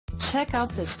Check out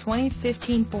this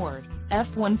 2015 Ford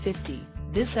F-150.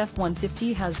 This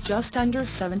F-150 has just under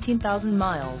 17,000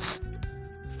 miles.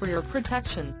 For your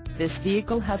protection, this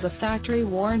vehicle has a factory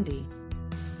warranty.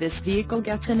 This vehicle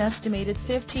gets an estimated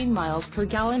 15 miles per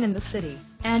gallon in the city,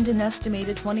 and an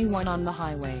estimated 21 on the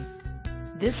highway.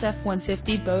 This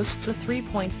F-150 boasts a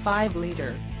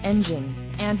 3.5-liter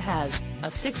engine, and has a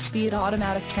 6-speed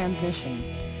automatic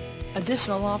transmission.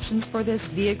 Additional options for this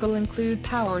vehicle include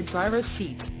power driver's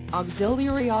seat,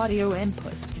 auxiliary audio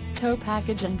input, tow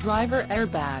package and driver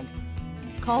airbag.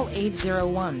 Call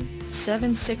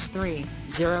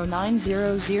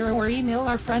 801-763-0900 or email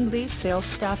our friendly sales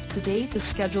staff today to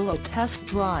schedule a test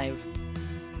drive.